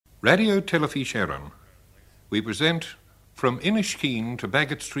Radio Telefi Sharon, we present From Inishkeen to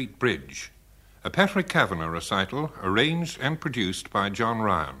Baggot Street Bridge, a Patrick Kavanagh recital arranged and produced by John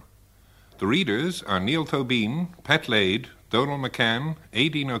Ryan. The readers are Neil Tobin, Pat Lade, Donal McCann,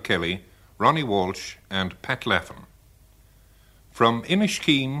 Aideen O'Kelly, Ronnie Walsh and Pat Laffin. From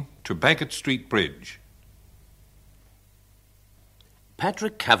Inishkeen to Baggot Street Bridge.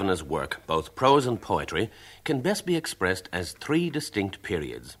 Patrick Kavanagh's work, both prose and poetry, can best be expressed as three distinct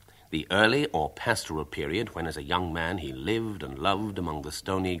periods. The early or pastoral period, when as a young man he lived and loved among the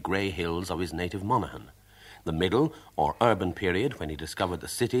stony grey hills of his native Monaghan. The middle or urban period, when he discovered the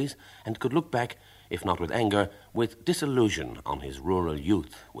cities and could look back, if not with anger, with disillusion on his rural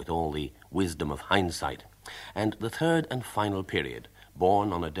youth, with all the wisdom of hindsight. And the third and final period,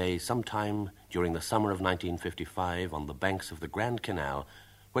 born on a day sometime during the summer of 1955 on the banks of the Grand Canal,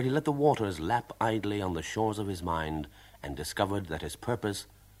 where he let the waters lap idly on the shores of his mind and discovered that his purpose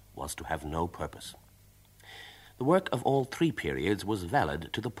was to have no purpose. The work of all three periods was valid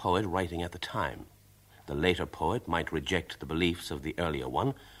to the poet writing at the time. The later poet might reject the beliefs of the earlier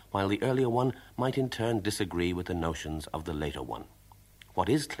one, while the earlier one might in turn disagree with the notions of the later one. What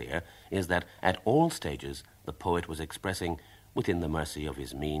is clear is that at all stages the poet was expressing, within the mercy of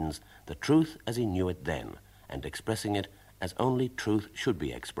his means, the truth as he knew it then, and expressing it as only truth should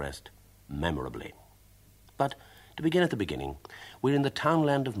be expressed, memorably. But to begin at the beginning, we're in the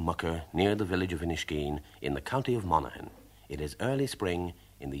townland of Mucker, near the village of Inishkeen, in the county of Monaghan. It is early spring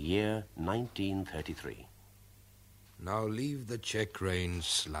in the year 1933. Now leave the check reins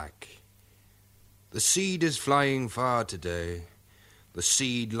slack. The seed is flying far today, the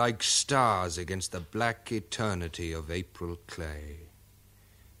seed like stars against the black eternity of April clay.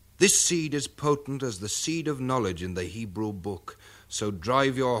 This seed is potent as the seed of knowledge in the Hebrew book, so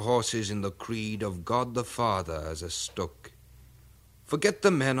drive your horses in the creed of God the Father as a stook. Forget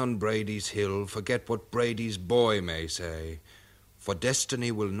the men on Brady's hill, forget what Brady's boy may say, for destiny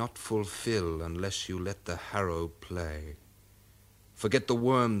will not fulfill unless you let the harrow play. Forget the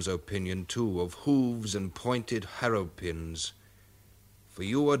worm's opinion, too, of hooves and pointed harrow pins, for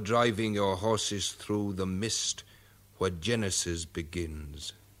you are driving your horses through the mist where Genesis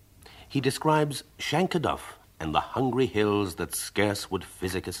begins. He describes Shankaduff and the hungry hills that scarce would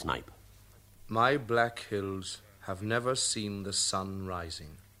physic a snipe. My black hills have never seen the sun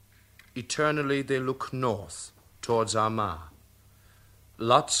rising. Eternally they look north, towards Armagh.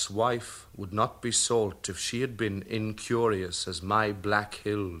 Lot's wife would not be salt if she had been incurious as my black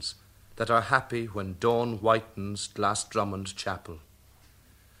hills, that are happy when dawn whitens Glasdrummond Chapel.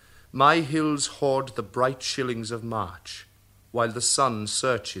 My hills hoard the bright shillings of March, while the sun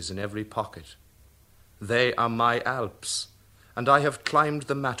searches in every pocket. They are my Alps, and I have climbed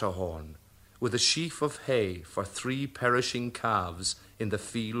the Matterhorn, with a sheaf of hay for 3 perishing calves in the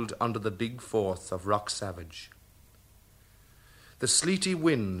field under the big Forth of Rocksavage. The sleety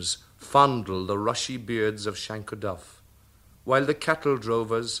winds fondle the rushy beards of Shankaduff, while the cattle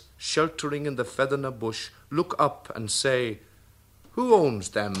drovers, sheltering in the Featherna bush, look up and say, "Who owns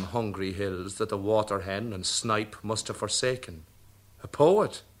them hungry hills that the water-hen and snipe must have forsaken? A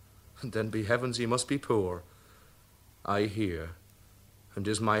poet? And then be heavens he must be poor. I hear, and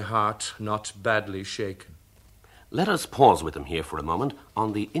is my heart not badly shaken?" Let us pause with him here for a moment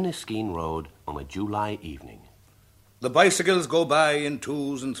on the Inishkeen Road on a July evening. The bicycles go by in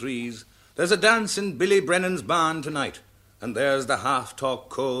 2s and 3s. There's a dance in Billy Brennan's barn tonight, and there's the half-talk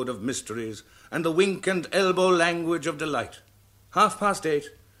code of mysteries and the wink and elbow language of delight. 8:30,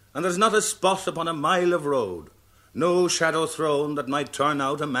 and there's not a spot upon a mile of road, no shadow thrown that might turn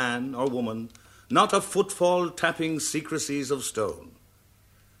out a man or woman, not a footfall tapping secrecies of stone.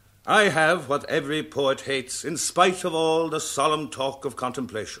 I have what every poet hates, in spite of all the solemn talk of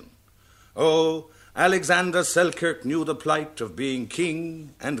contemplation. Oh, Alexander Selkirk knew the plight of being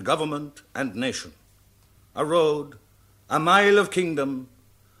king and government and nation. A road, a mile of kingdom,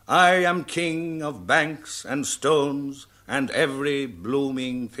 I am king of banks and stones and every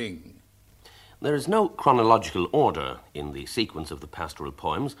blooming thing. There is no chronological order in the sequence of the pastoral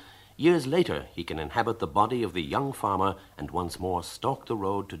poems. Years later, he can inhabit the body of the young farmer and once more stalk the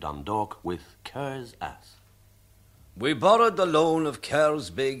road to Dundalk with Kerr's ass. We borrowed the loan of Kerr's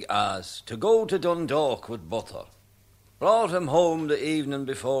big ass to go to Dundalk with butter. Brought him home the evening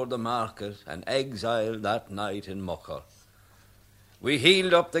before the market and exiled that night in Mucker. We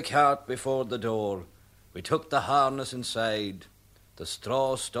heeled up the cart before the door. We took the harness inside, the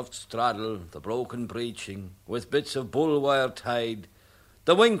straw-stuffed straddle, the broken breeching, with bits of bull wire tied,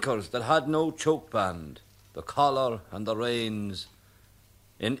 the winkers that had no choke band, the collar and the reins.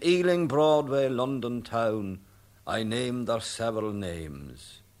 In Ealing, Broadway, London town, I named their several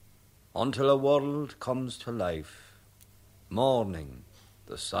names. until a world comes to life. Morning,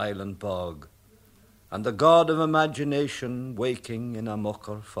 the silent bog, and the god of imagination waking in a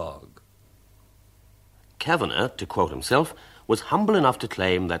mucker fog. Kavanagh, to quote himself, was humble enough to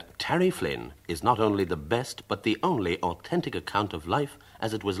claim that Terry Flynn is not only the best but the only authentic account of life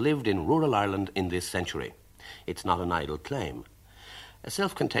as it was lived in rural Ireland in this century. It's not an idle claim. A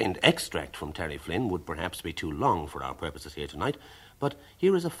self-contained extract from Terry Flynn would perhaps be too long for our purposes here tonight, but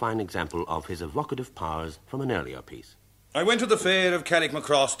here is a fine example of his evocative powers from an earlier piece. I went to the fair of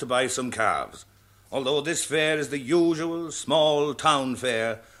Carrickmacross to buy some calves. Although this fair is the usual small town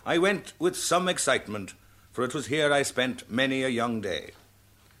fair, I went with some excitement, for it was here I spent many a young day.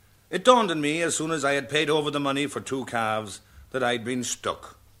 It dawned on me as soon as I had paid over the money for 2 calves that I'd been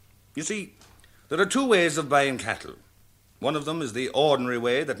stuck. You see, there are 2 ways of buying cattle. One of them is the ordinary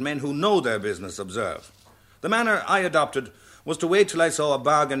way that men who know their business observe. The manner I adopted was to wait till I saw a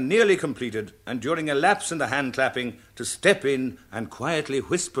bargain nearly completed, and during a lapse in the hand-clapping, to step in and quietly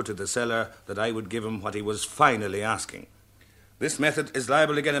whisper to the seller that I would give him what he was finally asking. This method is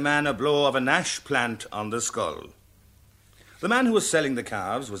liable to get a man a blow of an ash plant on the skull. The man who was selling the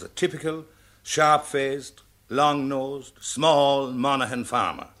calves was a typical, sharp-faced, long-nosed, small Monaghan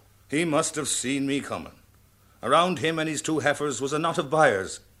farmer. He must have seen me coming. Around him and his 2 heifers was a knot of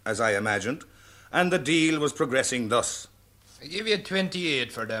buyers, as I imagined, and the deal was progressing thus. I give you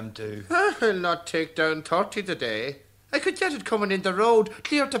 28 for them 2. I'll not take down 30 today. I could get it coming in the road,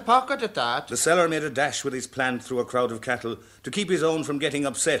 clear to pocket at that. The seller made a dash with his plant through a crowd of cattle to keep his own from getting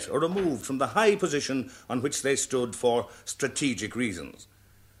upset or removed from the high position on which they stood for strategic reasons.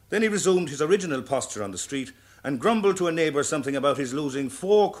 Then he resumed his original posture on the street and grumbled to a neighbour something about his losing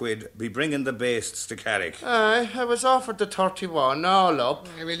 4 quid be bringing the bastes to Carrick. Aye, I was offered the 31, all up.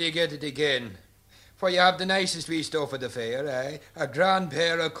 Will you get it again? For you have the nicest wee stuff at the fair, eh? A grand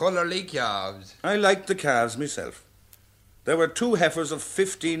pair of colourly calves. I liked the calves myself. There were 2 heifers of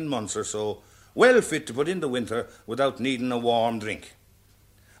 15 months or so, well fit to put in the winter without needing a warm drink.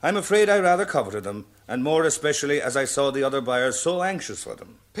 I'm afraid I rather coveted them, and more especially as I saw the other buyers so anxious for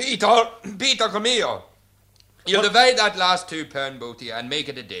them. Peter, come here. You'll divide that last £2 both of you and make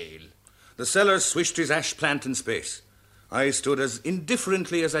it a deal. The seller swished his ash plant in space. I stood as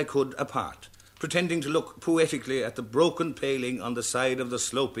indifferently as I could apart, pretending to look poetically at the broken paling on the side of the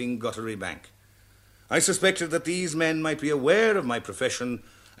sloping guttery bank. I suspected that these men might be aware of my profession,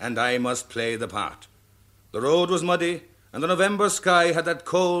 and I must play the part. The road was muddy, and the November sky had that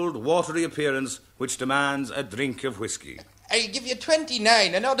cold, watery appearance which demands a drink of whisky. I'll give you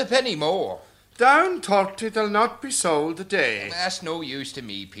 29 and not a penny more. Down 30, they'll not be sold today. That's no use to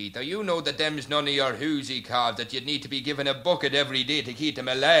me, Peter. You know that them's none of your hoosie calves that you'd need to be given a bucket every day to keep them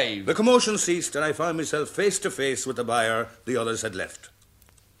alive. The commotion ceased, and I found myself face to face with the buyer the others had left.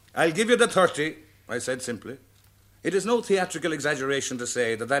 I'll give you the 30, I said simply. It is no theatrical exaggeration to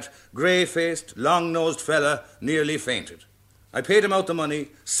say that grey-faced, long-nosed fella nearly fainted. I paid him out the money,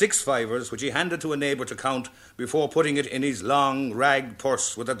 6 fivers, which he handed to a neighbour to count before putting it in his long, ragged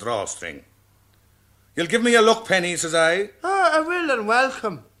purse with a drawstring. You'll give me a look, Penny, says I. I will and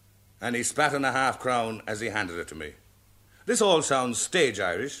welcome. And he spat in a half-crown as he handed it to me. This all sounds stage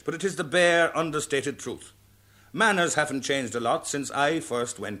Irish, but it is the bare, understated truth. Manners haven't changed a lot since I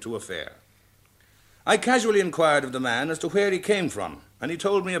first went to a fair. I casually inquired of the man as to where he came from, and he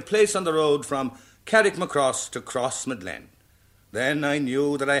told me a place on the road from Carrickmacross to Crossmaglen. Then I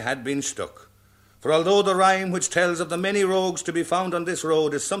knew that I had been stuck. For although the rhyme which tells of the many rogues to be found on this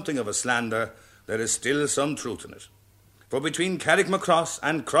road is something of a slander, there is still some truth in it. For between Carrickmacross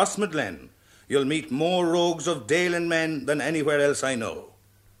and Crossmaglen, you'll meet more rogues of dale and men than anywhere else I know.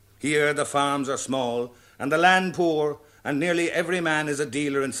 Here the farms are small, and the land poor, and nearly every man is a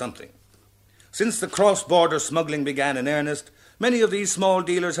dealer in something. Since the cross-border smuggling began in earnest, many of these small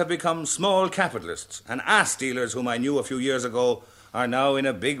dealers have become small capitalists, and ass dealers whom I knew a few years ago are now in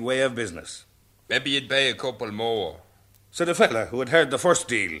a big way of business. Maybe you'd buy a couple more, said a fella who had heard the first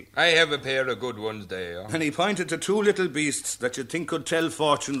deal. I have a pair of good ones there. And he pointed to 2 little beasts that you'd think could tell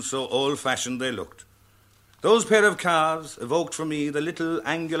fortunes, so old-fashioned they looked. Those pair of calves evoked for me the little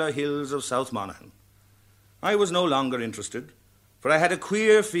angular hills of South Monaghan. I was no longer interested, for I had a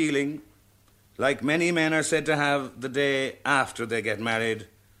queer feeling, like many men are said to have the day after they get married,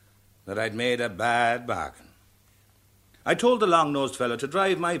 that I'd made a bad bargain. I told the long-nosed fellow to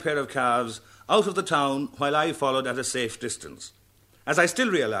drive my pair of calves out of the town while I followed at a safe distance, as I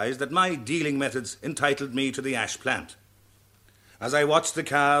still realised that my dealing methods entitled me to the ash plant. As I watched the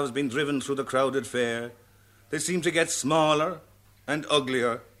calves being driven through the crowded fair, they seemed to get smaller and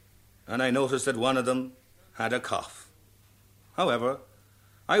uglier, and I noticed that one of them had a cough. However,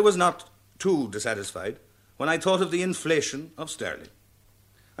 I was not too dissatisfied when I thought of the inflation of sterling.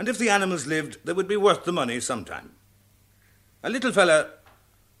 And if the animals lived, they would be worth the money sometime. A little fella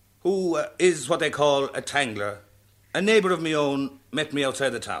who is what they call a tangler, a neighbour of me own, met me outside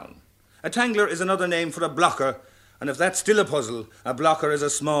the town. A tangler is another name for a blocker, and if that's still a puzzle, a blocker is a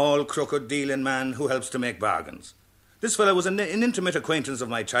small, crooked dealing man who helps to make bargains. This fellow was an intimate acquaintance of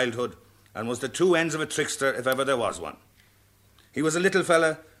my childhood, and was the two ends of a trickster if ever there was one. He was a little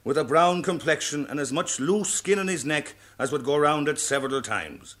fella with a brown complexion and as much loose skin on his neck as would go round it several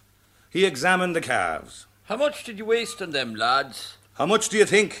times. He examined the calves. How much did you waste on them, lads? How much do you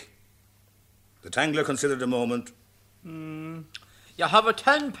think? The tangler considered a moment. You have a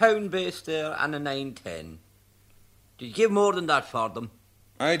 £10 base there and a 9.10. Did you give more than that for them?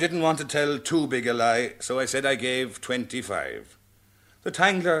 I didn't want to tell too big a lie, so I said I gave 25. The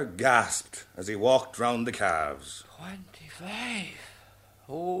tangler gasped as he walked round the calves. 25?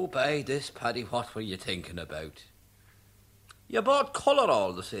 Oh, by this, Paddy, what were you thinking about? You bought colour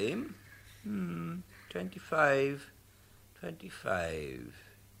all the same. 25.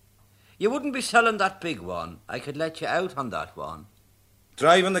 You wouldn't be selling that big one. I could let you out on that one.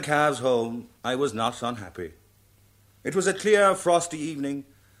 Driving the calves home, I was not unhappy. It was a clear, frosty evening,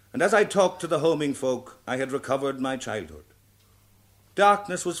 and as I talked to the homing folk, I had recovered my childhood.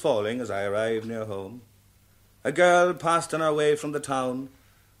 Darkness was falling as I arrived near home. A girl passed on her way from the town,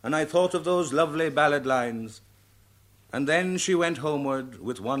 and I thought of those lovely ballad lines. And then she went homeward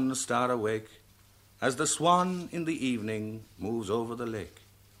with one star awake, as the swan in the evening moves over the lake.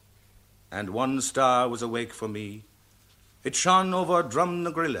 And one star was awake for me. It shone over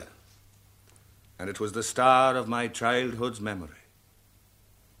Drumnagrilla, and it was the star of my childhood's memory.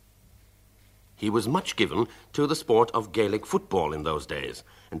 He was much given to the sport of Gaelic football in those days,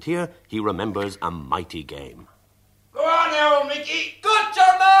 and here he remembers a mighty game. Go on now, Mickey. Good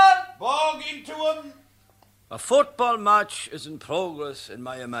job, man. Bog into him. A football match is in progress in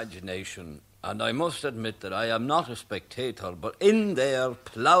my imagination, and I must admit that I am not a spectator, but in there,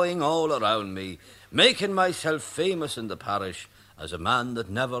 ploughing all around me, making myself famous in the parish as a man that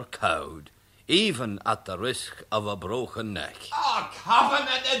never cowed, even at the risk of a broken neck. Coffin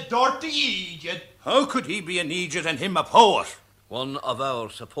and a dirty idiot. How could he be an idiot and him a poet? One of our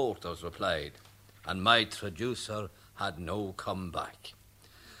supporters replied, and my traducer had no comeback.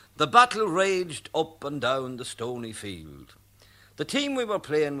 The battle raged up and down the stony field. The team we were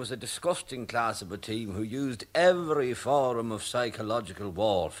playing was a disgusting class of a team who used every form of psychological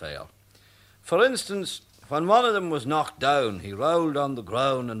warfare. For instance, when one of them was knocked down, he rolled on the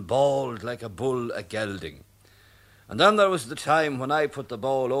ground and bawled like a bull a gelding. And then there was the time when I put the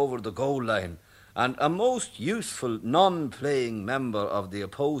ball over the goal line, and a most useful non-playing member of the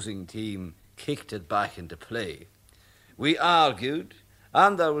opposing team kicked it back into play. We argued,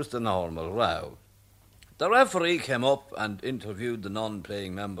 and there was the normal row. The referee came up and interviewed the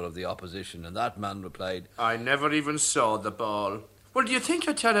non-playing member of the opposition, and that man replied, I never even saw the ball. Well, do you think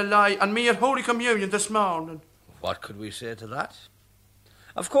I tell a lie on me at Holy Communion this morning? What could we say to that?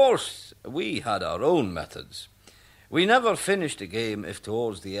 Of course, we had our own methods. We never finished a game if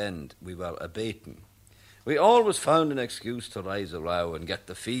towards the end we were a beaten. We always found an excuse to rise a row and get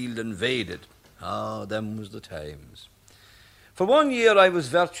the field invaded. Them was the times. For 1 year I was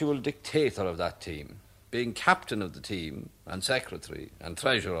virtual dictator of that team, being captain of the team and secretary and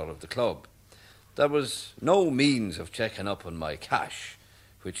treasurer of the club. There was no means of checking up on my cash,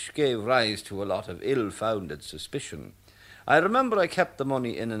 which gave rise to a lot of ill-founded suspicion. I remember I kept the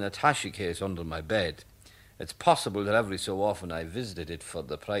money in an attaché case under my bed. It's possible that every so often I visited it for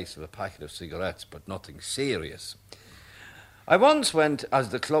the price of a packet of cigarettes, but nothing serious. I once went as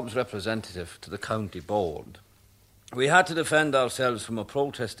the club's representative to the county board. We had to defend ourselves from a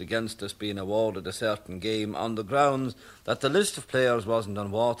protest against us being awarded a certain game on the grounds that the list of players wasn't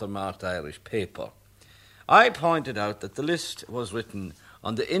on watermarked Irish paper. I pointed out that the list was written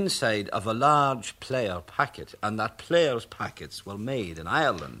on the inside of a large player packet and that players' packets were made in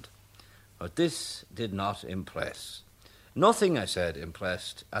Ireland. But this did not impress. Nothing, I said,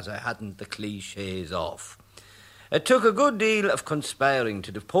 impressed, as I hadn't the clichés off. It took a good deal of conspiring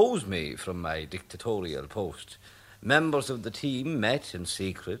to depose me from my dictatorial post. Members of the team met in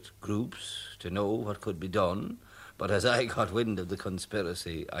secret groups to know what could be done, but as I got wind of the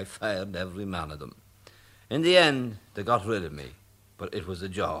conspiracy, I fired every man of them. In the end, they got rid of me, but it was a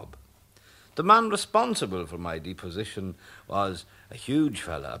job. The man responsible for my deposition was a huge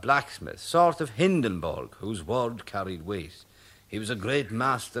fella, a blacksmith, sort of Hindenburg, whose word carried weight. He was a great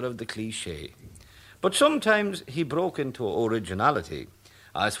master of the cliché. But sometimes he broke into originality.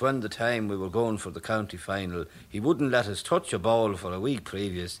 as when the time we were going for the county final, he wouldn't let us touch a ball for a week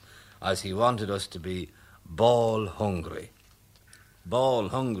previous, as he wanted us to be ball hungry. Ball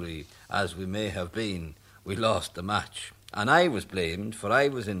hungry as we may have been, we lost the match, and I was blamed, for I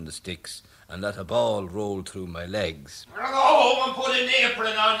was in the sticks and let a ball roll through my legs. I'll go home and put an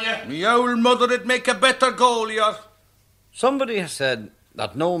apron on you. Me old mother'd make a better goal, yer. Somebody has said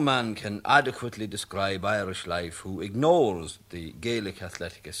that no man can adequately describe Irish life who ignores the Gaelic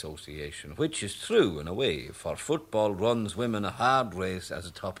Athletic Association, which is true in a way, for football runs women a hard race as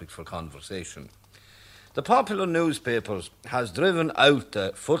a topic for conversation. The popular newspapers has driven out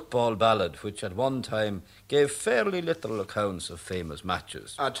the football ballad, which at one time gave fairly little accounts of famous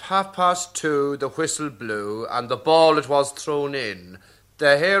matches. At 2:30, the whistle blew, and the ball it was thrown in.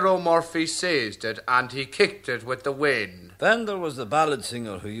 The hero Murphy seized it, and he kicked it with the wind. Then there was the ballad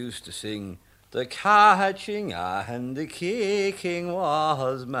singer who used to sing, "The catching and the kicking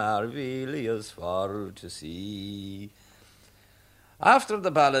was marvellous for to see." After the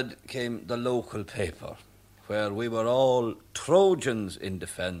ballad came the local paper, where we were all Trojans in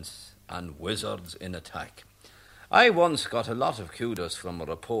defence and wizards in attack. I once got a lot of kudos from a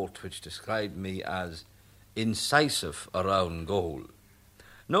report which described me as incisive around goal.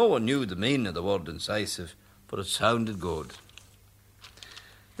 No one knew the meaning of the word incisive, but it sounded good.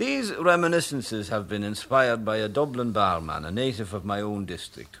 These reminiscences have been inspired by a Dublin barman, a native of my own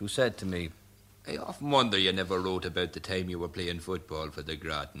district, who said to me, I often wonder you never wrote about the time you were playing football for the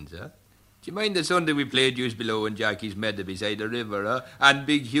Grottons, huh? Do you mind the Sunday we played just below in Jackie's meadow beside the river, huh? And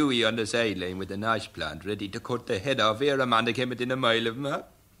Big Hughie on the sideline with an ash plant ready to cut the head off here a man that came within a mile of him, huh?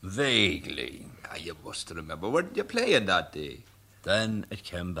 vaguely. You must remember. Where did you play on that day? Then it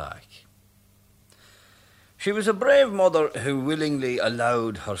came back. She was a brave mother who willingly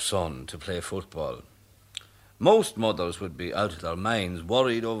allowed her son to play football. Most mothers would be out of their minds,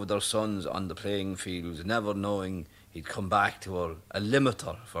 worried over their sons on the playing fields, never knowing he'd come back to her, a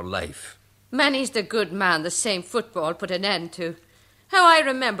limiter for life. Many's the good man the same football put an end to. How I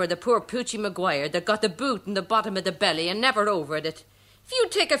remember the poor Poochie Maguire that got the boot in the bottom of the belly and never overed it. If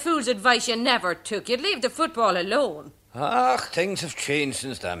you'd take a fool's advice you never took, you'd leave the football alone. Things have changed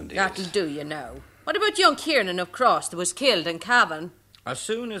since them days. That'll do you now. What about young Kiernan of Cross that was killed in Cavan? As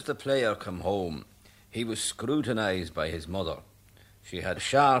soon as the player come home, he was scrutinised by his mother. She had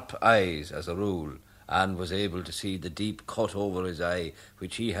sharp eyes, as a rule, and was able to see the deep cut over his eye,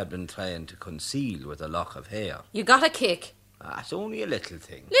 which he had been trying to conceal with a lock of hair. You got a kick? It's only a little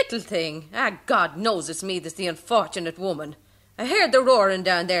thing. Little thing? God knows it's me that's the unfortunate woman. I heard the roaring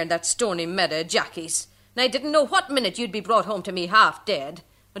down there in that stony meadow of Jackie's, and I didn't know what minute you'd be brought home to me half dead.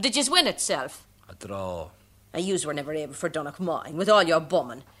 But did yous win itself? A draw. Yous were never able for Donnock mine, with all your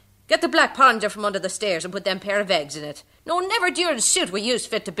bumming. Get the black porringer from under the stairs and put them pair of eggs in it. No, never during suit were yous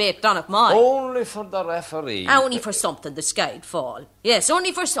fit to bait Donnock mine. Only for the referee. Only for something the sky'd fall. Yes,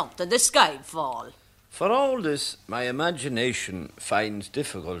 only for something the sky'd fall. For all this, my imagination finds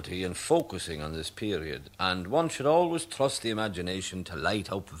difficulty in focusing on this period, and one should always trust the imagination to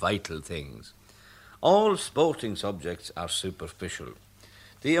light up vital things. All sporting subjects are superficial.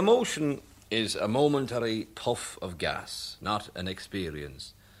 The emotion is a momentary puff of gas, not an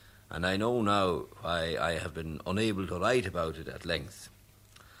experience, and I know now why I have been unable to write about it at length.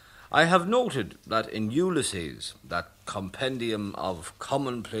 I have noted that in Ulysses, that compendium of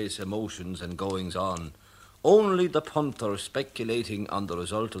commonplace emotions and goings-on, only the punter speculating on the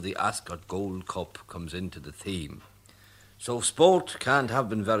result of the Ascot Gold Cup comes into the theme. So sport can't have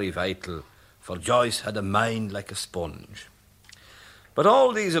been very vital, for Joyce had a mind like a sponge. But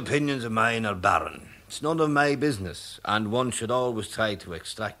all these opinions of mine are barren. It's none of my business, and one should always try to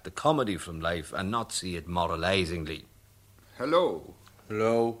extract the comedy from life and not see it moralisingly. Hello.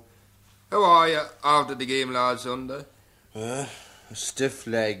 Hello. How are you after the game last Sunday? A stiff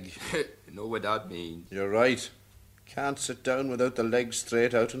leg. You know what that means. You're right. Can't sit down without the legs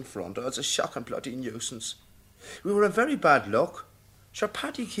straight out in front. It's a shocking bloody nuisance. We were in very bad luck. Sir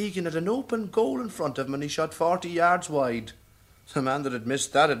Paddy Keegan had an open goal in front of him and he shot 40 yards wide. The man that had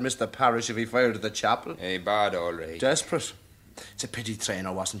missed that had missed the parish if he fired at the chapel. Hey, bad all right. Desperate. It's a pity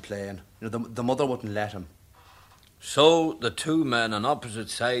trainer wasn't playing. The mother wouldn't let him. So the two men on opposite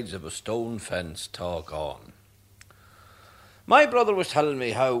sides of a stone fence talk on. My brother was telling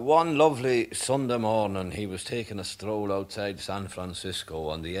me how one lovely Sunday morning he was taking a stroll outside San Francisco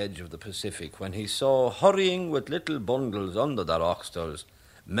on the edge of the Pacific when he saw, hurrying with little bundles under their oxters,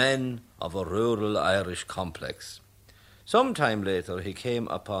 men of a rural Irish complex. Some time later he came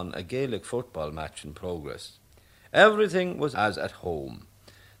upon a Gaelic football match in progress. Everything was as at home.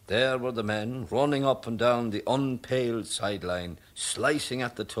 There were the men running up and down the unpaled sideline, slicing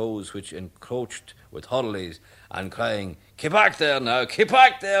at the toes which encroached with hurleys, and crying, "Keep back there now! Keep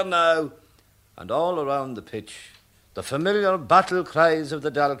back there now!" And all around the pitch, the familiar battle cries of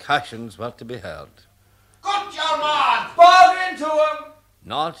the Dalcassians were to be heard. Got your man! Ball into him!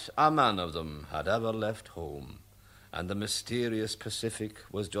 Not a man of them had ever left home, and the mysterious Pacific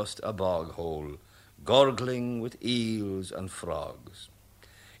was just a bog hole, gurgling with eels and frogs.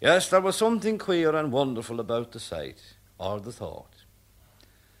 Yes, there was something queer and wonderful about the sight, or the thought.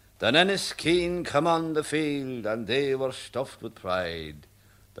 Then Enniskeen come on the field, and they were stuffed with pride.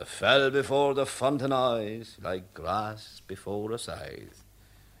 They fell before the Fontenoys like grass before a scythe.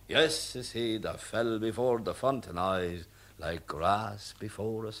 Yes, says he, they fell before the Fontenoys like grass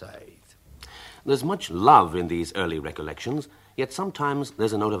before a scythe. There's much love in these early recollections, yet sometimes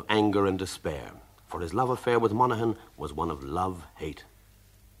there's a note of anger and despair, for his love affair with Monaghan was one of love-hate.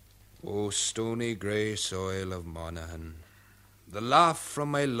 O stony grey soil of Monaghan, the laugh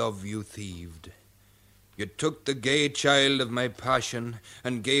from my love you thieved. You took the gay child of my passion,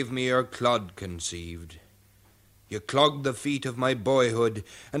 and gave me your clod conceived. You clogged the feet of my boyhood,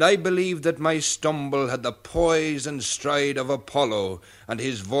 and I believed that my stumble had the poise and stride of Apollo, and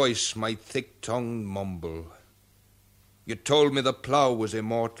his voice my thick-tongued mumble. You told me the plough was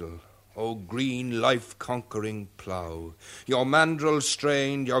immortal, O green life-conquering plough. Your mandrel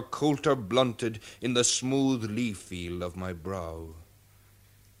strained, your coulter blunted in the smooth leaf-field of my brow.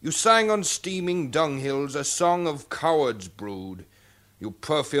 You sang on steaming dunghills a song of cowards' brood. You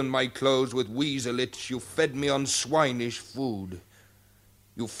perfumed my clothes with weasel-itch, you fed me on swinish food.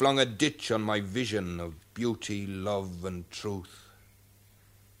 You flung a ditch on my vision of beauty, love, and truth.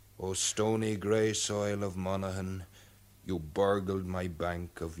 O stony grey soil of Monaghan, you burgled my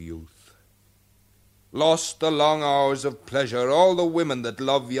bank of youth. Lost the long hours of pleasure, all the women that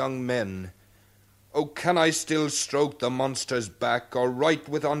love young men. Oh, can I still stroke the monster's back, or write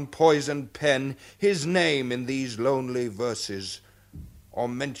with unpoisoned pen his name in these lonely verses, or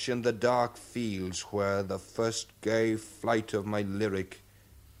mention the dark fields where the first gay flight of my lyric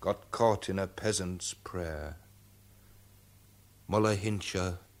got caught in a peasant's prayer?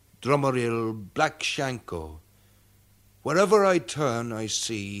 Mullahinsha, Drummerill, Blackshanko, wherever I turn I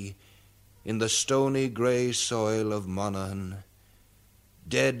see, in the stony grey soil of Monaghan,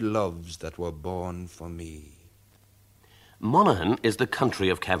 dead loves that were born for me. Monaghan is the country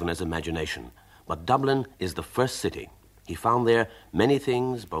of Kavanagh's imagination, but Dublin is the first city. He found there many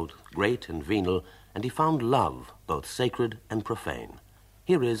things, both great and venal, and he found love, both sacred and profane.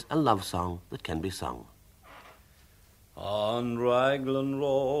 Here is a love song that can be sung. On Raglan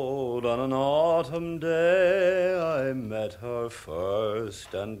Road on an autumn day I met her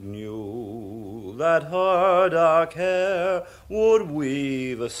first and knew that her dark hair would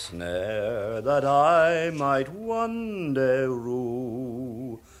weave a snare that I might one day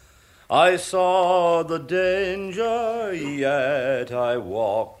rue. I saw the danger, yet I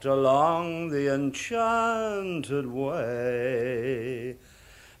walked along the enchanted way.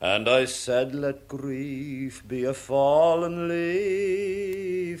 And I said, let grief be a fallen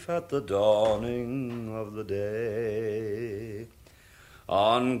leaf at the dawning of the day.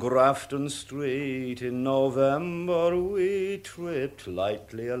 On Grafton Street in November we tripped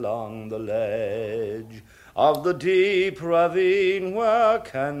lightly along the ledge of the deep ravine where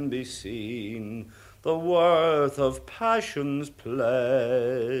can be seen the worth of passion's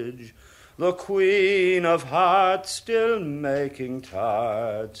pledge. The Queen of Hearts still making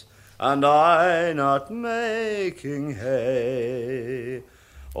tarts, and I not making hay.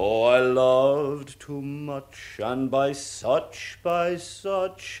 Oh, I loved too much, and by such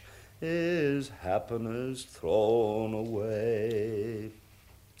is happiness thrown away.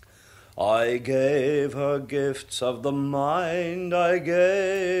 I gave her gifts of the mind, I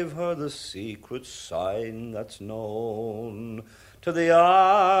gave her the secret sign that's known to the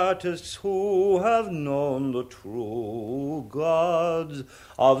artists who have known the true gods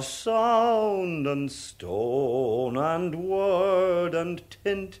of sound and stone and word and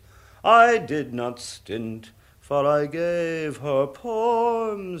tint. I did not stint, for I gave her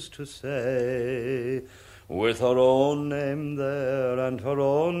poems to say, with her own name there and her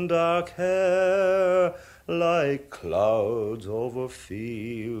own dark hair, like clouds over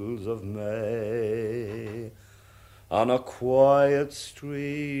fields of May. On a quiet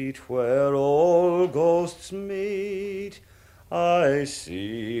street where old ghosts meet, I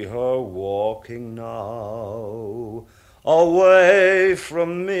see her walking now, away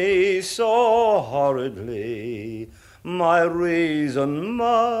from me so horridly, my reason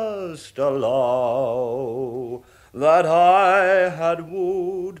must allow. that I had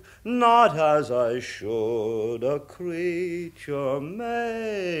wooed, not as I should, a creature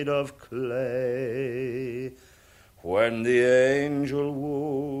made of clay. When the angel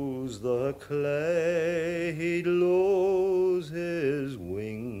woos the clay, he'd lose his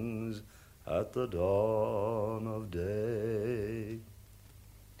wings at the dawn of day.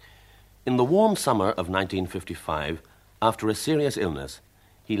 In the warm summer of 1955, after a serious illness,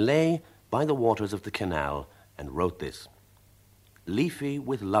 he lay by the waters of the canal and wrote this: "Leafy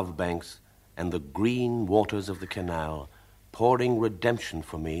with love banks and the green waters of the canal, pouring redemption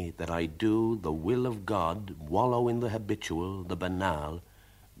for me that I do the will of God, wallow in the habitual, the banal,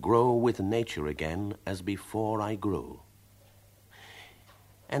 grow with nature again as before I grew."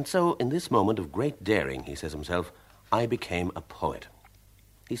 And so, in this moment of great daring, he says himself, I became a poet.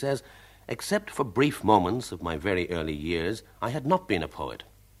 He says, except for brief moments of my very early years, I had not been a poet.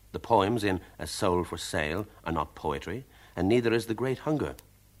 The poems in A Soul for Sale are not poetry, and neither is The Great Hunger.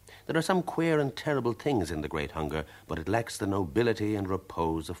 There are some queer and terrible things in The Great Hunger, but it lacks the nobility and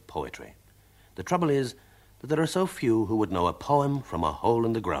repose of poetry. The trouble is that there are so few who would know a poem from a hole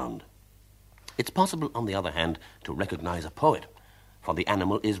in the ground. It's possible, on the other hand, to recognize a poet, for the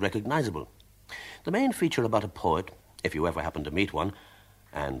animal is recognizable. The main feature about a poet, if you ever happen to meet one,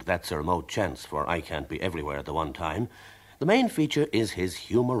 and that's a remote chance, for I can't be everywhere at the one time, the main feature is his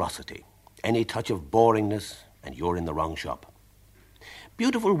humorosity. Any touch of boringness, and you're in the wrong shop.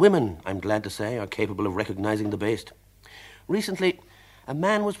 Beautiful women, I'm glad to say, are capable of recognizing the best. Recently, a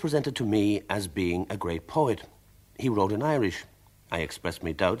man was presented to me as being a great poet. He wrote in Irish. I expressed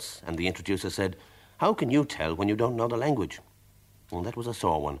my doubts, and the introducer said, "How can you tell when you don't know the language?" Well, that was a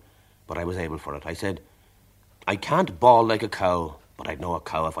sore one, but I was able for it. I said, "I can't bawl like a cow, but I'd know a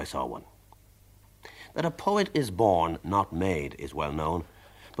cow if I saw one." That a poet is born, not made, is well known,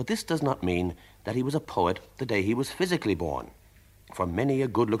 but this does not mean that he was a poet the day he was physically born. For many a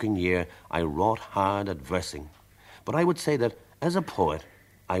good-looking year, I wrought hard at versing, but I would say that, as a poet,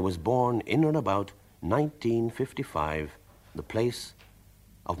 I was born in and about 1955, the place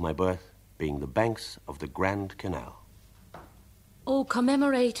of my birth being the banks of the Grand Canal. Oh,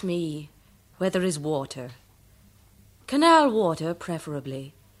 commemorate me where there is water. Canal water,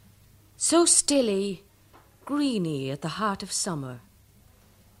 preferably. So stilly, greeny at the heart of summer.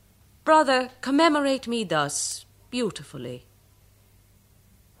 Brother, commemorate me thus, beautifully.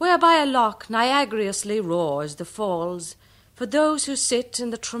 Where by a loch Niagariously roars the falls for those who sit in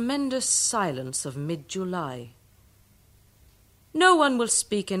the tremendous silence of mid-July. No one will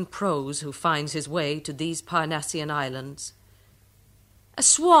speak in prose who finds his way to these Parnassian islands. A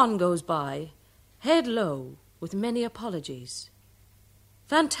swan goes by, head low, with many apologies.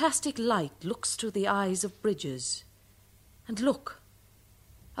 Fantastic light looks through the eyes of bridges. And look,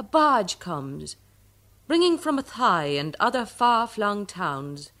 a barge comes, bringing from Athy and other far-flung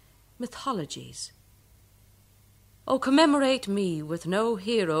towns mythologies. Oh, commemorate me with no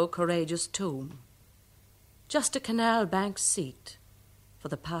hero courageous tomb, just a canal bank seat for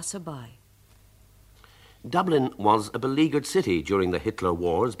the passer-by. Dublin was a beleaguered city during the Hitler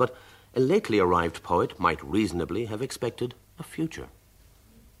Wars, but a lately arrived poet might reasonably have expected a future.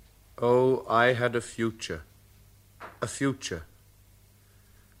 Oh, I had a future. A future.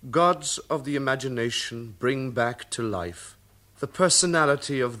 Gods of the imagination bring back to life the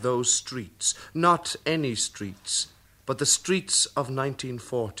personality of those streets, not any streets, but the streets of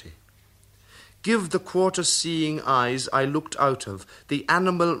 1940. Give the quarter-seeing eyes I looked out of, the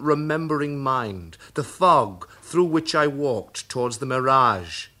animal-remembering mind, the fog through which I walked towards the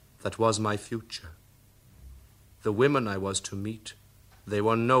mirage that was my future. The women I was to meet, they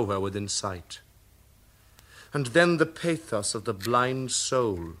were nowhere within sight. And then the pathos of the blind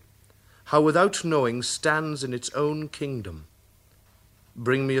soul, how without knowing stands in its own kingdom.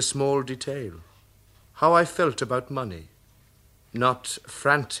 Bring me a small detail, how I felt about money, not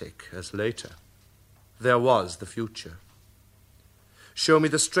frantic as later. There was the future. Show me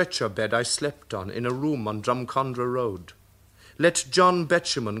the stretcher bed I slept on in a room on Drumcondra Road. Let John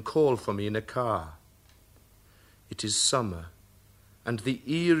Betjeman call for me in a car. It is summer, and the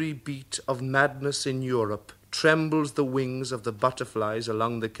eerie beat of madness in Europe trembles the wings of the butterflies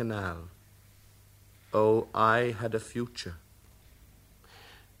along the canal. Oh, I had a future.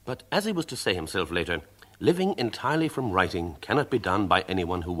 But as he was to say himself later, living entirely from writing cannot be done by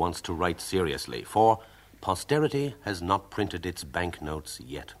anyone who wants to write seriously, for posterity has not printed its banknotes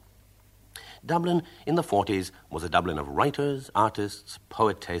yet. Dublin in the 40s was a Dublin of writers, artists,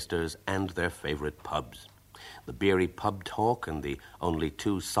 poet-tasters, and their favourite pubs. The beery pub talk and the only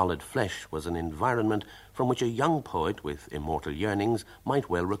too solid flesh was an environment from which a young poet with immortal yearnings might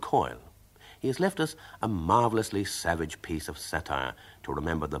well recoil. he has left us a marvellously savage piece of satire to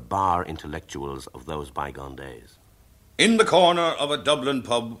remember the bar intellectuals of those bygone days. In the corner of a Dublin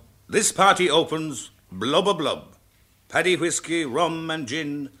pub, this party opens blub a blub. Paddy whiskey, rum and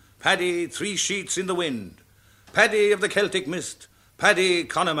gin, Paddy 3 sheets in the wind, Paddy of the Celtic mist, Paddy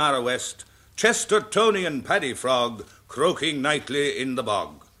Connemara West, Chestertonian Paddy Frog, croaking nightly in the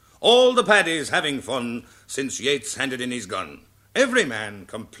bog. All the Paddies having fun since Yeats handed in his gun. Every man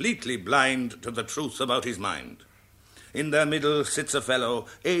completely blind to the truth about his mind. In their middle sits a fellow,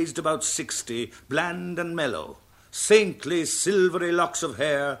 aged about 60, bland and mellow, saintly silvery locks of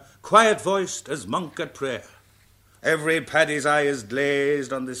hair, quiet-voiced as monk at prayer. Every Paddy's eye is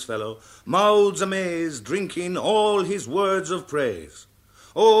glazed on this fellow, mouths amazed, drinking all his words of praise.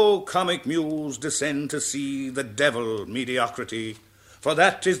 O comic muse, descend to see the devil mediocrity, for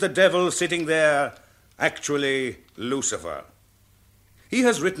that is the devil sitting there, actually Lucifer. He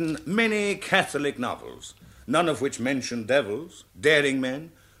has written many Catholic novels, none of which mention devils, daring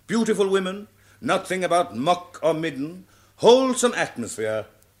men, beautiful women, nothing about muck or midden, wholesome atmosphere.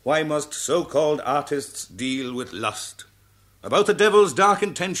 Why must so-called artists deal with lust? About the devil's dark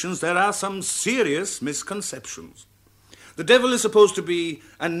intentions there are some serious misconceptions. The devil is supposed to be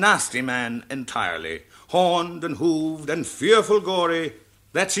a nasty man entirely, horned and hooved and fearful gory.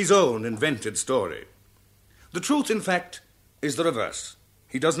 That's his own invented story. The truth, in fact, is the reverse.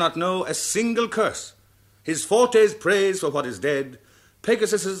 He does not know a single curse. His forte is praise for what is dead,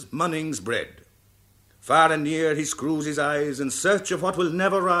 Pegasus's munning's bread. Far and near he screws his eyes in search of what will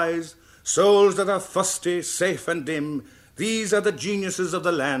never rise, souls that are fusty, safe and dim, these are the geniuses of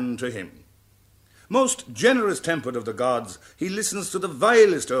the land to him. Most generous-tempered of the gods, he listens to the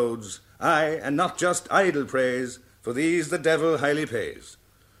vilest odes, aye, and not just idle praise, for these the devil highly pays.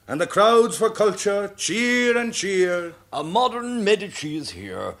 And the crowds for culture cheer and cheer. A modern Medici is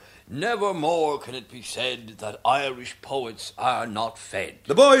here. Never more can it be said that Irish poets are not fed.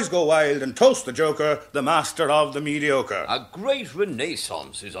 The boys go wild and toast the joker, the master of the mediocre. A great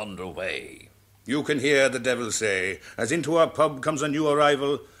renaissance is underway. You can hear the devil say, as into our pub comes a new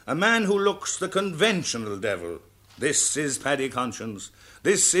arrival, a man who looks the conventional devil. This is Paddy Conscience.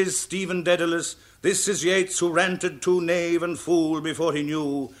 This is Stephen Dedalus. This is Yeats, who ranted to knave and fool before he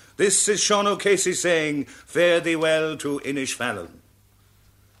knew. This is Sean O'Casey saying, fare thee well to Inishfallen.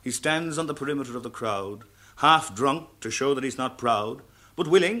 He stands on the perimeter of the crowd, half drunk to show that he's not proud, but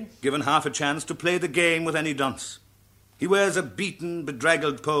willing, given half a chance, to play the game with any dunce. He wears a beaten,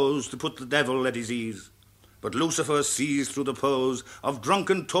 bedraggled pose to put the devil at his ease. But Lucifer sees through the pose of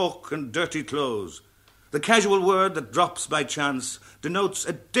drunken talk and dirty clothes. The casual word that drops by chance denotes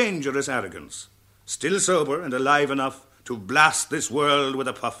a dangerous arrogance, still sober and alive enough to blast this world with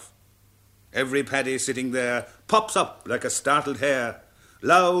a puff. Every Paddy sitting there pops up like a startled hare,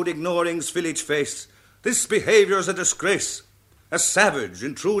 loud ignoring's village face. This behaviour's a disgrace. A savage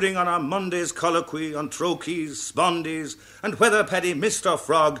intruding on our Monday's colloquy on trochees, spondies, and whether Paddy Mist or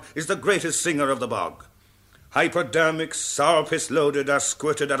Frog is the greatest singer of the bog. Hypodermics, sour piss loaded, are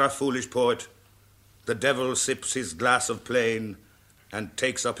squirted at our foolish poet. The devil sips his glass of plain and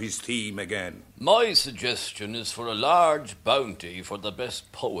takes up his theme again. My suggestion is for a large bounty for the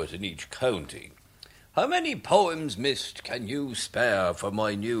best poet in each county. How many poems missed can you spare for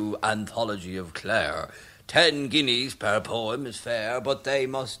my new anthology of Clare? 10 guineas per poem is fair, but they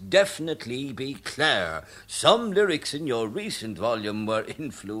must definitely be Clare. Some lyrics in your recent volume were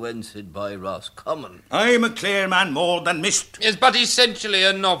influenced by Roscommon. I'm a Clare man more than mist. Yes, but essentially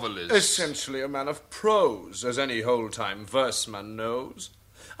a novelist. Essentially a man of prose, as any whole-time verseman knows.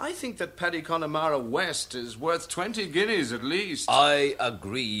 I think that Paddy Connemara West is worth 20 guineas at least. I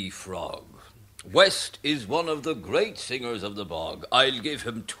agree, Frog. West is one of the great singers of the bog. I'll give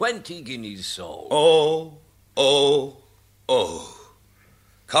him 20 guineas so. Oh.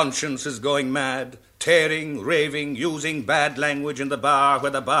 Conscience is going mad, tearing, raving, using bad language in the bar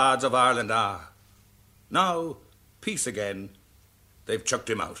where the bards of Ireland are. Now, peace again. They've chucked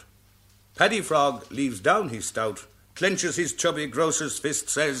him out. Paddy Frog leaves down his stout, clenches his chubby grocer's fist,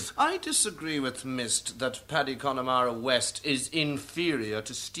 says, I disagree with Mist that Paddy Connemara West is inferior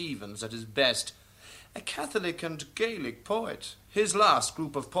to Stevens at his best. A Catholic and Gaelic poet. His last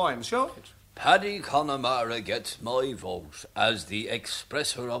group of poems show it. Paddy Connemara gets my vote as the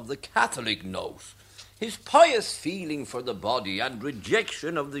expressor of the Catholic note. His pious feeling for the body and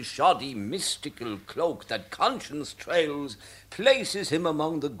rejection of the shoddy mystical cloak that conscience trails places him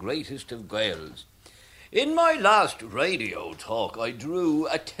among the greatest of Gaels. In my last radio talk, I drew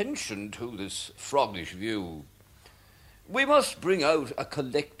attention to this froggish view. We must bring out a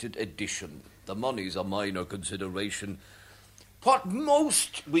collected edition. The money's a minor consideration. What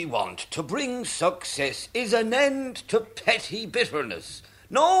most we want to bring success is an end to petty bitterness.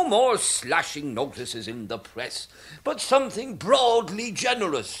 No more slashing notices in the press, but something broadly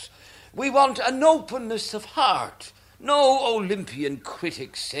generous. We want an openness of heart. No Olympian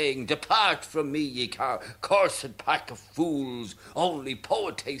critic saying, "Depart from me, ye cursed pack of fools. Only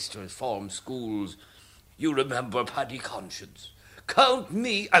poetasters form schools." You remember Paddy Conscience. Count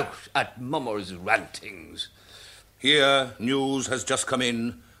me out at Mummer's rantings. Here news has just come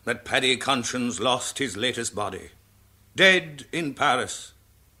in that Paddy Conscience lost his latest body. Dead in Paris.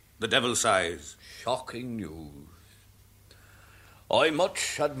 The devil sighs. Shocking news. I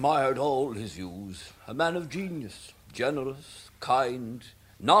much admired all his views. A man of genius, generous, kind,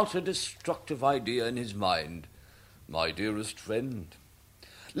 not a destructive idea in his mind. My dearest friend,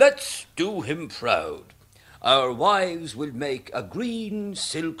 let's do him proud. Our wives will make a green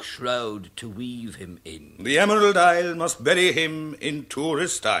silk shroud to weave him in. The Emerald Isle must bury him in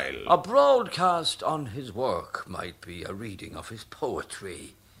tourist style. A broadcast on his work might be a reading of his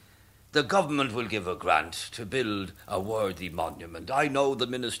poetry. The government will give a grant to build a worthy monument. I know the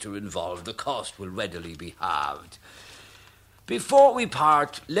minister involved. The cost will readily be halved. Before we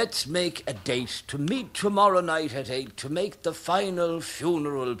part, let's make a date to meet tomorrow night at 8 to make the final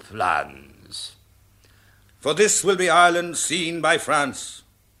funeral plans. For this will be Ireland seen by France.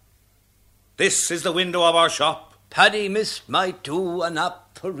 This is the window of our shop. Paddy Miss might do an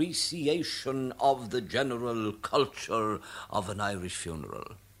appreciation of the general culture of an Irish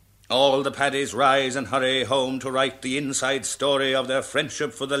funeral. All the Paddies rise and hurry home to write the inside story of their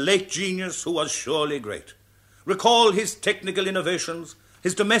friendship for the late genius who was surely great. Recall his technical innovations,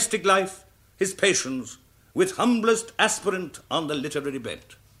 his domestic life, his patience, with humblest aspirant on the literary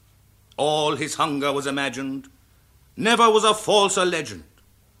bent. All his hunger was imagined, never was a falser legend.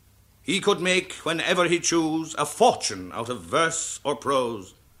 He could make, whenever he chose, a fortune out of verse or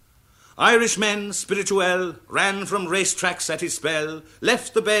prose. Irishmen spirituel ran from racetracks at his spell,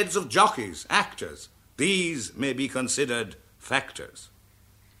 left the beds of jockeys, actors. These may be considered factors.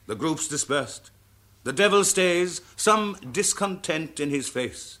 The groups dispersed. The devil stays, some discontent in his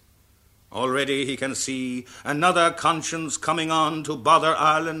face. Already he can see another conscience coming on to bother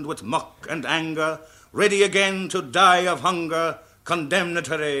Ireland with muck and anger, ready again to die of hunger,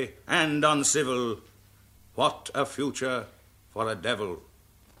 condemnatory and uncivil. What a future for a devil.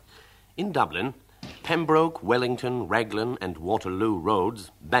 In Dublin, Pembroke, Wellington, Raglan and Waterloo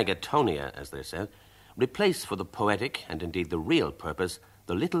roads, Bagatonia as they said, replace for the poetic and indeed the real purpose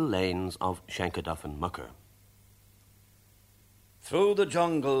the little lanes of Shankaduff Mucker. Through the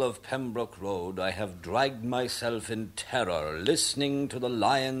jungle of Pembroke Road I have dragged myself in terror, listening to the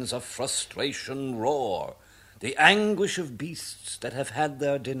lions of frustration roar, the anguish of beasts that have had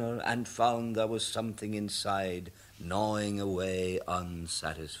their dinner and found there was something inside, gnawing away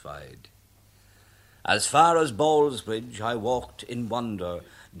unsatisfied. As far as Ballsbridge I walked in wonder,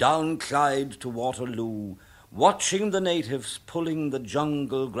 down Clyde to Waterloo, watching the natives pulling the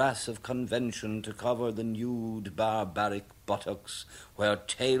jungle grass of convention to cover the nude barbaric buttocks where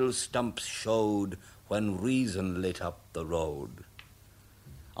tail stumps showed when reason lit up the road.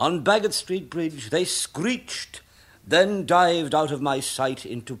 On Baggot Street Bridge they screeched, then dived out of my sight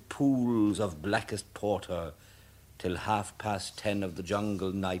into pools of blackest porter, till 10:30 of the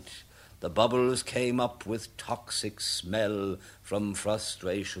jungle night the bubbles came up with toxic smell from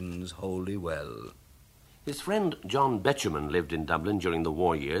frustration's holy well. His friend John Betjeman lived in Dublin during the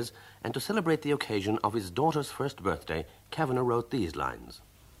war years, and to celebrate the occasion of his daughter's first birthday, Kavanagh wrote these lines.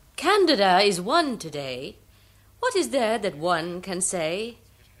 Candida is one today. What is there that one can say?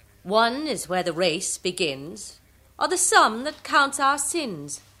 One is where the race begins, or the sum that counts our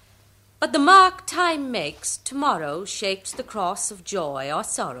sins. But the mark time makes, tomorrow shapes the cross of joy or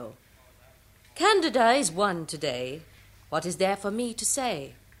sorrow. Candida is one today. What is there for me to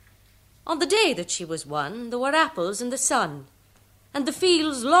say? On the day that she was one, there were apples in the sun, and the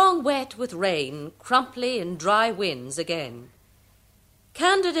fields long wet with rain, crumply and dry winds again.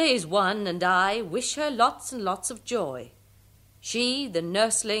 Candida is one, and I wish her lots and lots of joy. She, the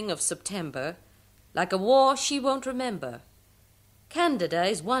nursling of September, like a war she won't remember. Candida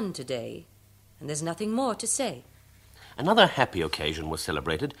is one today, and there's nothing more to say. Another happy occasion was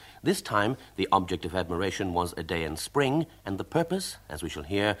celebrated. This time, the object of admiration was a day in spring, and the purpose, as we shall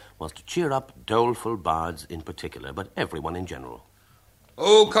hear, was to cheer up doleful bards in particular, but everyone in general.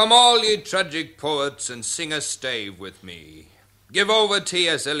 Oh, come all ye tragic poets and sing a stave with me. Give over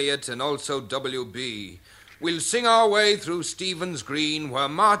T.S. Eliot and also W.B. We'll sing our way through Stephen's Green, where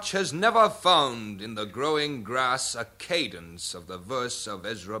March has never found in the growing grass a cadence of the verse of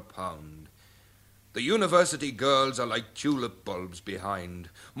Ezra Pound. The university girls are like tulip bulbs behind,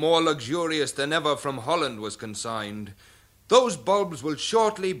 more luxurious than ever from Holland was consigned. Those bulbs will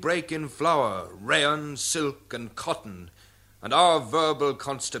shortly break in flower, rayon, silk, and cotton, and our verbal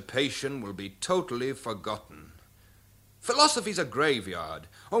constipation will be totally forgotten. Philosophy's a graveyard.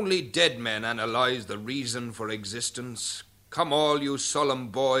 Only dead men analyze the reason for existence. Come all you solemn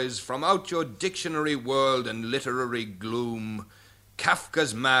boys from out your dictionary world and literary gloom.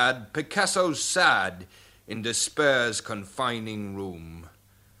 Kafka's mad, Picasso's sad, in despair's confining room.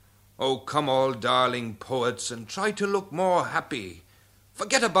 Oh, come all darling poets and try to look more happy.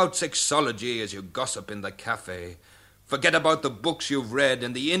 Forget about sexology as you gossip in the cafe. Forget about the books you've read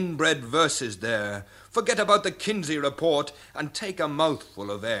and the inbred verses there. Forget about the Kinsey report and take a mouthful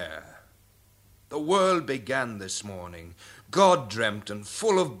of air. The world began this morning, God-dreamt and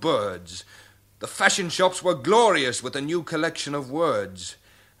full of birds. The fashion shops were glorious with a new collection of words,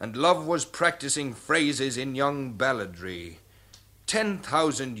 and love was practicing phrases in young balladry.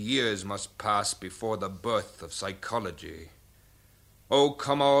 10,000 years must pass before the birth of psychology. Oh,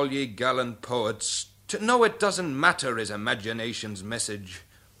 come all ye gallant poets, to know it doesn't matter is imagination's message.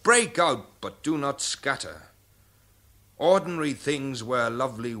 Break out, but do not scatter. Ordinary things wear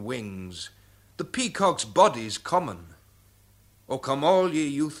lovely wings. The peacock's body's common. Oh, come all ye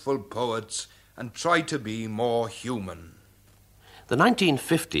youthful poets, and try to be more human. The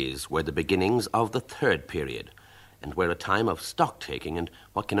 1950s were the beginnings of the third period, and were a time of stock-taking and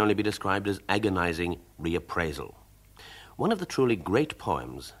what can only be described as agonizing reappraisal. One of the truly great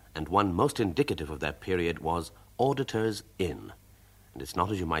poems, and one most indicative of that period, was Auditor's Inn. And it's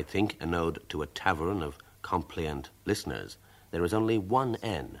not, as you might think, an ode to a tavern of compliant listeners. There is only one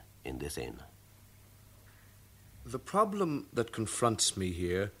N in this inn. The problem that confronts me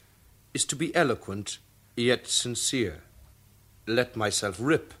here is to be eloquent, yet sincere. Let myself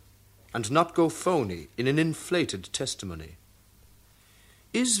rip, and not go phony in an inflated testimony.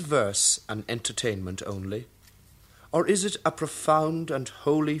 Is verse an entertainment only? Or is it a profound and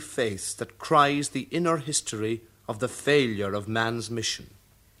holy faith that cries the inner history of the failure of man's mission?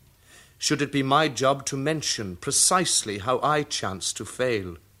 Should it be my job to mention precisely how I chance to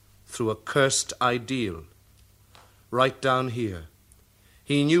fail through a cursed ideal? Right down here,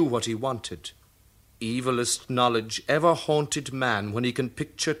 he knew what he wanted. Evilest knowledge ever haunted man when he can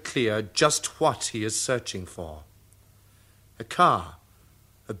picture clear just what he is searching for. A car,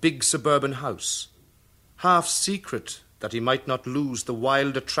 a big suburban house, half secret that he might not lose the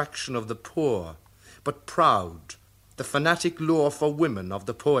wild attraction of the poor, but proud, the fanatic lure for women of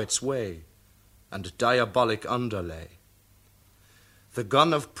the poet's way, and diabolic underlay. The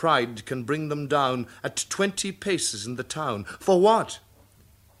gun of pride can bring them down at 20 paces in the town. For what?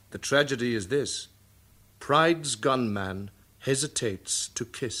 The tragedy is this. Pride's gunman hesitates to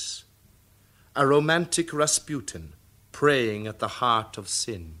kiss. A romantic Rasputin praying at the heart of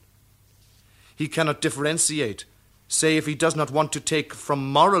sin. He cannot differentiate, say if he does not want to take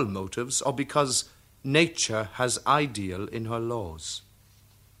from moral motives or because nature has ideal in her laws.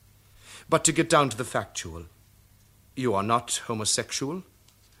 But to get down to the factual, you are not homosexual,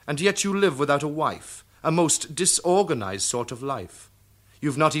 and yet you live without a wife, a most disorganized sort of life.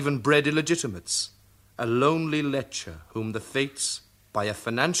 You've not even bred illegitimates, a lonely lecher whom the fates, by a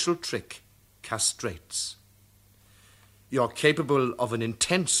financial trick, castrates. You're capable of an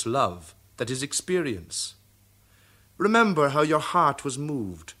intense love that is experience. Remember how your heart was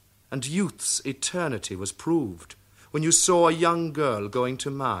moved, and youth's eternity was proved, when you saw a young girl going to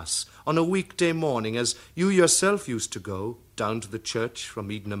Mass on a weekday morning as you yourself used to go down to the church from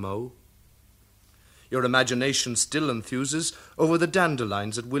Edenamo. Your imagination still enthuses over the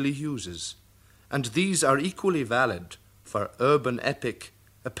dandelions at Willie Hughes's, and these are equally valid for urban epic,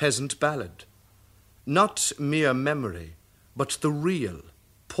 a peasant ballad. Not mere memory, but the real,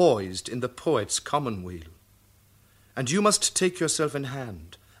 poised in the poet's commonweal. And you must take yourself in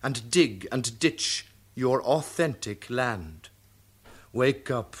hand and dig and ditch your authentic land. Wake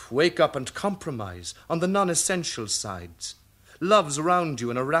up and compromise on the non-essential sides. Love's round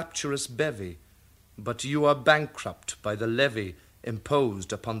you in a rapturous bevy, but you are bankrupt by the levy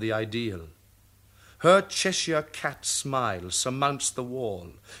imposed upon the ideal. Her Cheshire cat smile surmounts the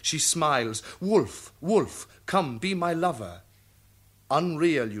wall. She smiles, "Wolf, wolf, come be my lover."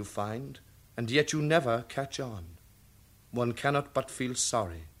 Unreal you find, and yet you never catch on. One cannot but feel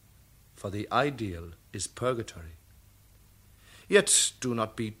sorry, for the ideal is purgatory. Yet do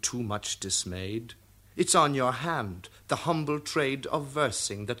not be too much dismayed. It's on your hand, the humble trade of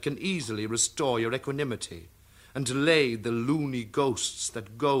versing that can easily restore your equanimity and lay the loony ghosts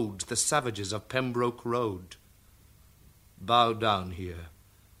that goad the savages of Pembroke Road. Bow down here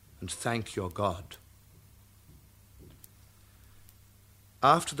and thank your God.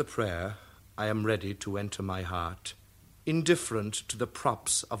 After the prayer, I am ready to enter my heart, indifferent to the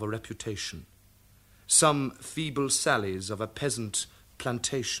props of a reputation, some feeble sallies of a peasant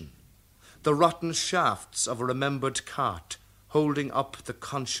plantation, the rotten shafts of a remembered cart holding up the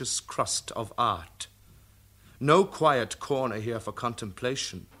conscious crust of art. No quiet corner here for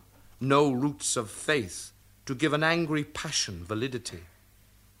contemplation, no roots of faith to give an angry passion validity.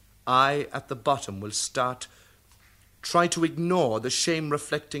 I, at the bottom, will try to ignore the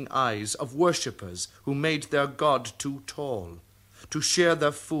shame-reflecting eyes of worshippers who made their God too tall, to share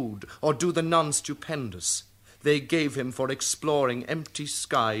their food or do the non-stupendous they gave him for exploring empty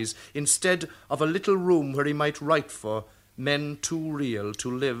skies instead of a little room where he might write for men too real to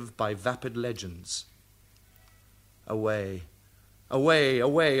live by vapid legends. Away, away,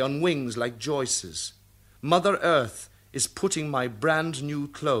 away on wings like Joyce's. Mother Earth is putting my brand new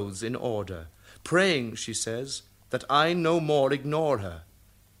clothes in order, praying, she says, that I no more ignore her.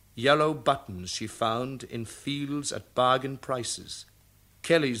 Yellow buttons she found in fields at bargain prices,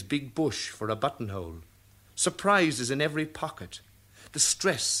 Kelly's big bush for a buttonhole, surprises in every pocket, the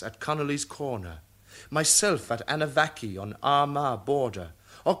stress at Connolly's corner, myself at Anavaki on Armagh border,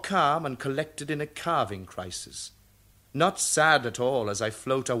 or calm and collected in a carving crisis. Not sad at all as I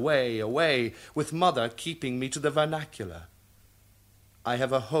float away, away, with mother keeping me to the vernacular. I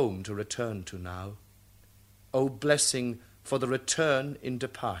have a home to return to now. O blessing for the return in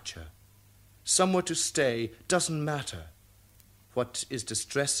departure. Somewhere to stay doesn't matter. What is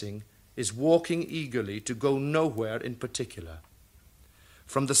distressing is walking eagerly to go nowhere in particular.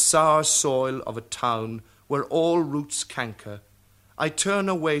 From the sour soil of a town where all roots canker, I turn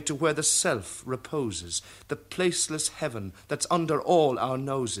away to where the self reposes, the placeless heaven that's under all our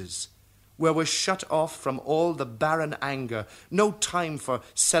noses, where we're shut off from all the barren anger, no time for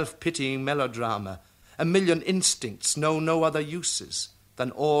self-pitying melodrama. A million instincts know no other uses than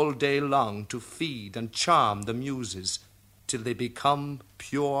all day long to feed and charm the muses till they become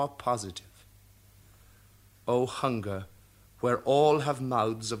pure positive. O hunger, where all have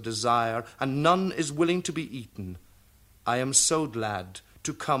mouths of desire and none is willing to be eaten, I am so glad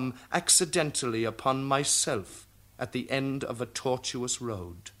to come accidentally upon myself at the end of a tortuous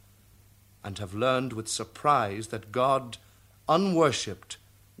road, and have learned with surprise that God, unworshipped,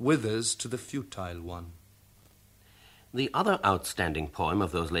 withers to the futile one. The other outstanding poem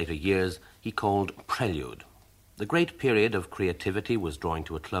of those later years he called Prelude. The great period of creativity was drawing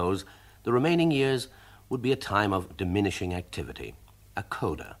to a close. The remaining years would be a time of diminishing activity, a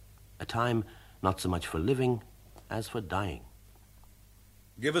coda, a time not so much for living as for dying.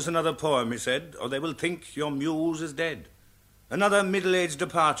 Give us another poem, he said, or they will think your muse is dead. Another middle-aged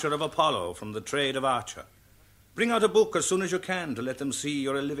departure of Apollo from the trade of archer. Bring out a book as soon as you can to let them see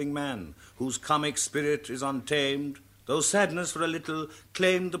you're a living man, whose comic spirit is untamed, though sadness for a little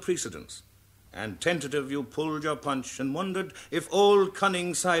claimed the precedence. And tentative you pulled your punch and wondered if old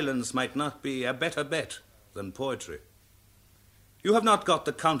cunning silence might not be a better bet than poetry. You have not got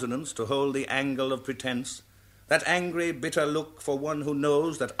the countenance to hold the angle of pretense, that angry, bitter look for one who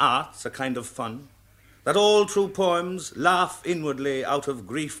knows that art's a kind of fun, that all true poems laugh inwardly out of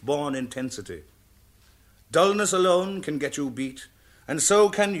grief-born intensity. Dullness alone can get you beat, and so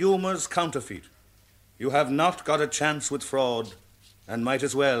can humour's counterfeit. You have not got a chance with fraud, and might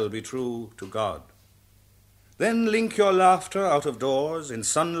as well be true to God. Then link your laughter out of doors, in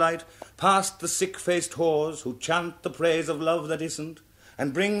sunlight, past the sick-faced whores who chant the praise of love that isn't,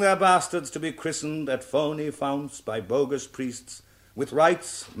 and bring their bastards to be christened at phony founts by bogus priests, with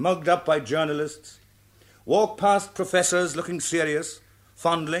rites mugged up by journalists. Walk past professors looking serious,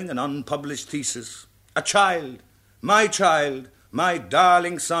 fondling an unpublished thesis. A child, my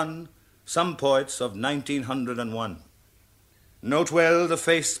darling son, some poets of 1901. Note well the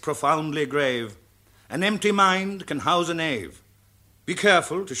face profoundly grave. An empty mind can house a knave. Be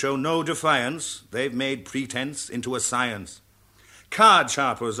careful to show no defiance, they've made pretense into a science. Card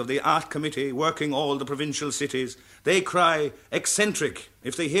sharpers of the art committee working all the provincial cities, they cry eccentric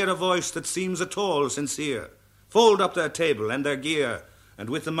if they hear a voice that seems at all sincere, fold up their table and their gear, and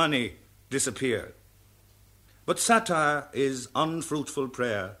with the money disappear. But satire is unfruitful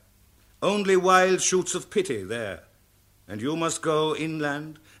prayer, only wild shoots of pity there, and you must go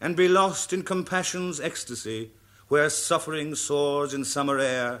inland and be lost in compassion's ecstasy, where suffering soars in summer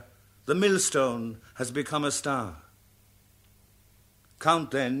air, the millstone has become a star. Count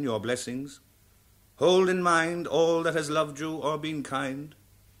then your blessings. Hold in mind all that has loved you or been kind.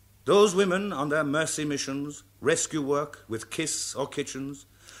 Those women on their mercy missions, rescue work with kiss or kitchens,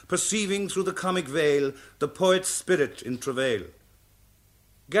 perceiving through the comic veil the poet's spirit in travail.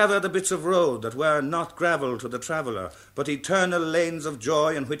 Gather the bits of road that were not gravel to the traveller, but eternal lanes of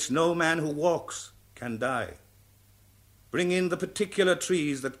joy in which no man who walks can die. Bring in the particular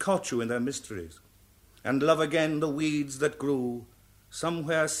trees that caught you in their mysteries, and love again the weeds that grew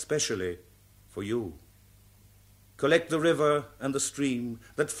somewhere specially for you. Collect the river and the stream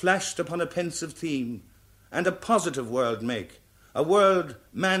that flashed upon a pensive theme, and a positive world make, a world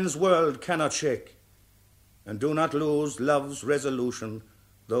man's world cannot shake. And do not lose love's resolution,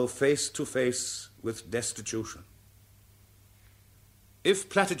 though face to face with destitution. If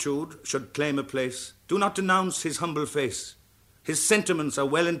platitude should claim a place, do not denounce his humble face. His sentiments are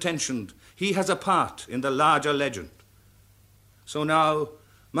well-intentioned. He has a part in the larger legend. So now,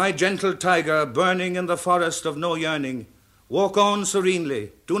 my gentle tiger, burning in the forest of no yearning, walk on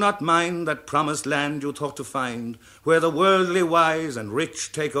serenely. Do not mind that promised land you thought to find, where the worldly wise and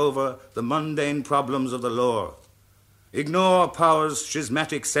rich take over the mundane problems of the lore. Ignore power's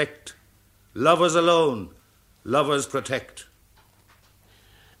schismatic sect. Lovers alone, lovers protect.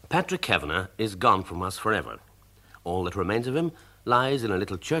 Patrick Kavanagh is gone from us forever. All that remains of him lies in a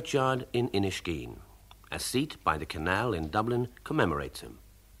little churchyard in Inishkeen. A seat by the canal in Dublin commemorates him.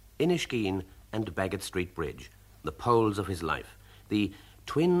 Inishkeen and Baggot Street Bridge, the poles of his life, the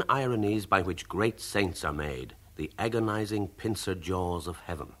twin ironies by which great saints are made, the agonizing pincer jaws of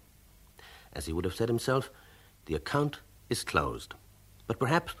heaven. As he would have said himself, the account is closed. But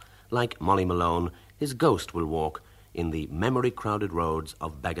perhaps, like Molly Malone, his ghost will walk in the memory-crowded roads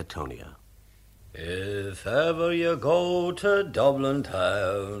of Bagatonia. If ever you go to Dublin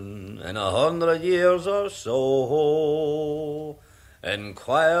town in 100 years or so,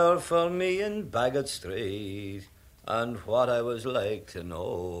 inquire for me in Baggot Street and what I was like to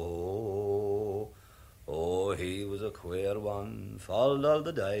know. Oh, he was a queer one, Faldal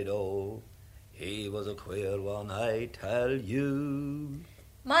the Dido. He was a queer one, I tell you.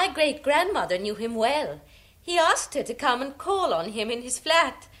 My great-grandmother knew him well. He asked her to come and call on him in his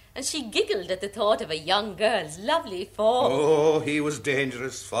flat, and she giggled at the thought of a young girl's lovely form. Oh, he was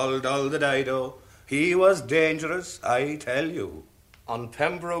dangerous, Faldal the Dido. He was dangerous, I tell you. On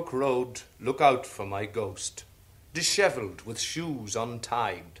Pembroke Road, look out for my ghost, dishevelled with shoes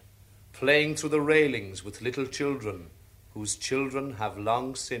untied, playing through the railings with little children, whose children have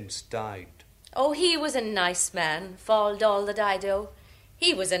long since died. Oh, he was a nice man, Faldal the Dido.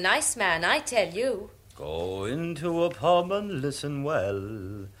 He was a nice man, I tell you. Go into a pub and listen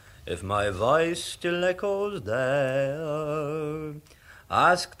well, if my voice still echoes there.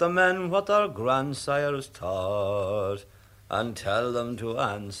 Ask the men what their grandsires taught, and tell them to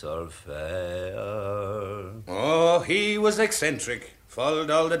answer fair. Oh, he was eccentric,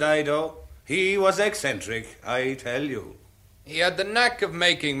 Faldal the Dido. He was eccentric, I tell you. He had the knack of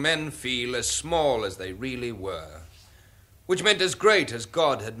making men feel as small as they really were, which meant as great as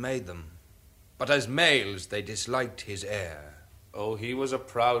God had made them. But as males they disliked his air. Oh, he was a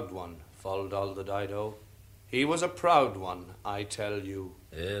proud one, Faldal the Dido. He was a proud one, I tell you.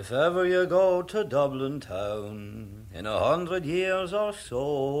 If ever you go to Dublin town in 100 years or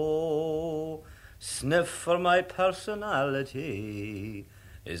so, sniff for my personality.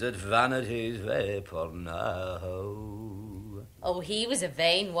 Is it vanity's vapour now? Oh, he was a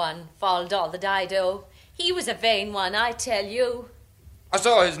vain one, Faldal the Dido. He was a vain one, I tell you. I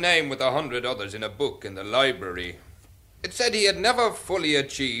saw his name with 100 others in a book in the library. It said he had never fully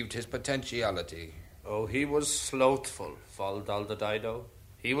achieved his potentiality. Oh, he was slothful, Faldal the Dido.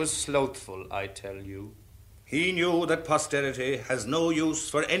 He was slothful, I tell you. He knew that posterity has no use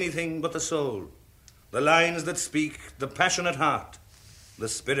for anything but the soul, the lines that speak the passionate heart, the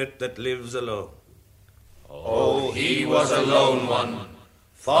spirit that lives alone. Oh, he was a lone one,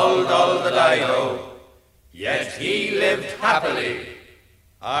 Faldal the Dido, yet he lived happily,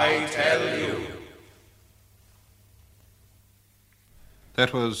 I tell you.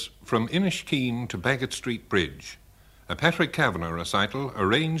 That was From Inishkeen to Baggot Street Bridge, a Patrick Kavanagh recital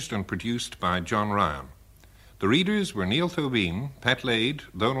arranged and produced by John Ryan. The readers were Neil Tobin, Pat Lade,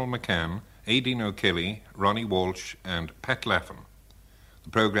 Donald McCann, Aideen O'Kelly, Ronnie Walsh and Pat Laffin. The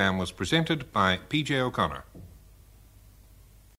programme was presented by P.J. O'Connor.